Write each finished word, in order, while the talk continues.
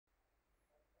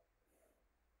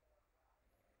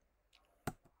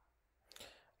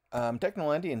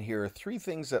Technolandy, and here are three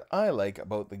things that I like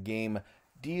about the game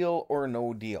Deal or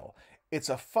No Deal. It's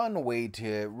a fun way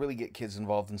to really get kids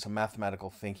involved in some mathematical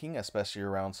thinking, especially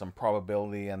around some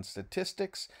probability and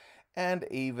statistics, and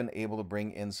even able to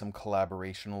bring in some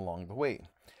collaboration along the way.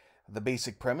 The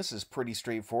basic premise is pretty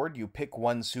straightforward. You pick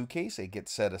one suitcase, it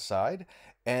gets set aside,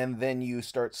 and then you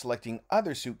start selecting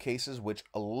other suitcases which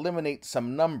eliminate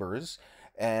some numbers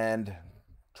and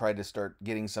try to start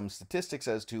getting some statistics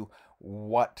as to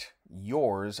what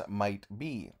yours might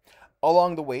be.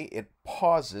 Along the way, it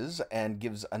pauses and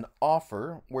gives an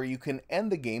offer where you can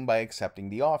end the game by accepting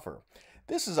the offer.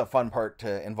 This is a fun part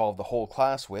to involve the whole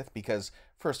class with because,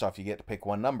 first off, you get to pick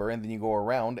one number and then you go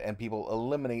around and people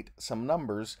eliminate some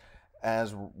numbers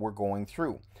as we're going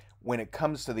through. When it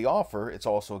comes to the offer, it's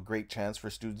also a great chance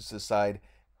for students to decide,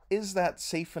 is that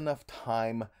safe enough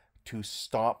time to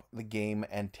stop the game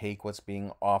and take what's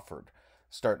being offered?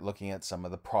 Start looking at some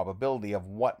of the probability of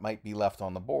what might be left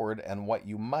on the board and what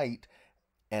you might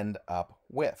end up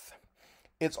with.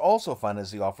 It's also fun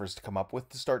as the offers to come up with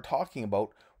to start talking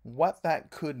about what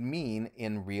that could mean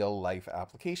in real life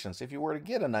applications. If you were to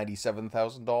get a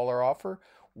 $97,000 offer,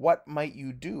 what might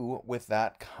you do with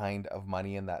that kind of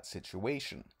money in that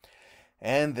situation?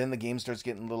 And then the game starts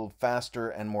getting a little faster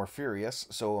and more furious.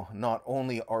 So not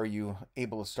only are you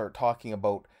able to start talking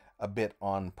about a bit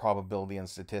on probability and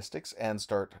statistics and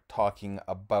start talking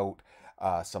about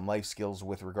some life skills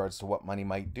with regards to what money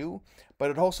might do,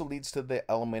 but it also leads to the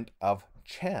element of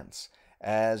chance.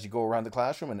 As you go around the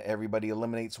classroom and everybody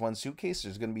eliminates one suitcase,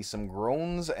 there's going to be some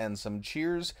groans and some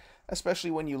cheers, especially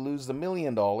when you lose the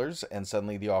 $1,000,000 and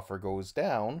suddenly the offer goes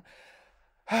down.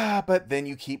 But then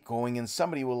you keep going and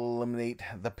somebody will eliminate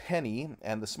the penny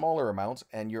and the smaller amounts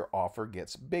and your offer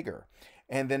gets bigger.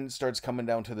 And then it starts coming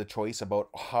down to the choice about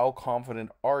how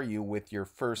confident are you with your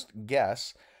first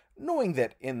guess, knowing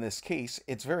that in this case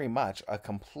it's very much a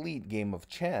complete game of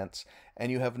chance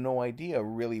and you have no idea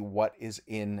really what is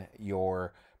in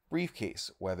your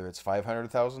briefcase, whether it's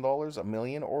 $500,000, a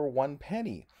million, or one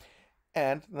penny.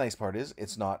 And the nice part is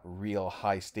it's not real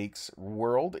high stakes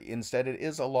world. Instead, it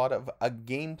is a lot of a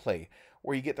gameplay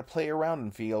where you get to play around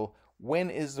and feel when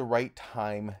is the right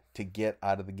time to get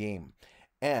out of the game.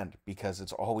 And because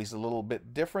it's always a little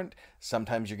bit different,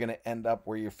 sometimes you're going to end up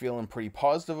where you're feeling pretty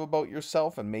positive about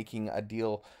yourself and making a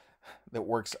deal that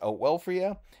works out well for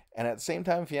you. And at the same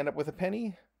time, if you end up with a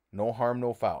penny, no harm,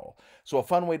 no foul. So a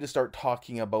fun way to start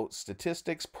talking about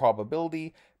statistics,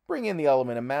 probability, bring in the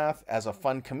element of math as a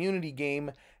fun community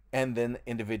game, and then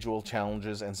individual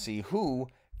challenges and see who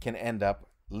can end up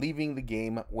leaving the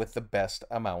game with the best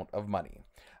amount of money.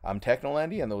 I'm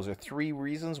Technolandy, and those are three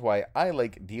reasons why I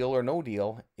like Deal or No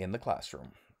Deal in the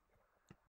classroom.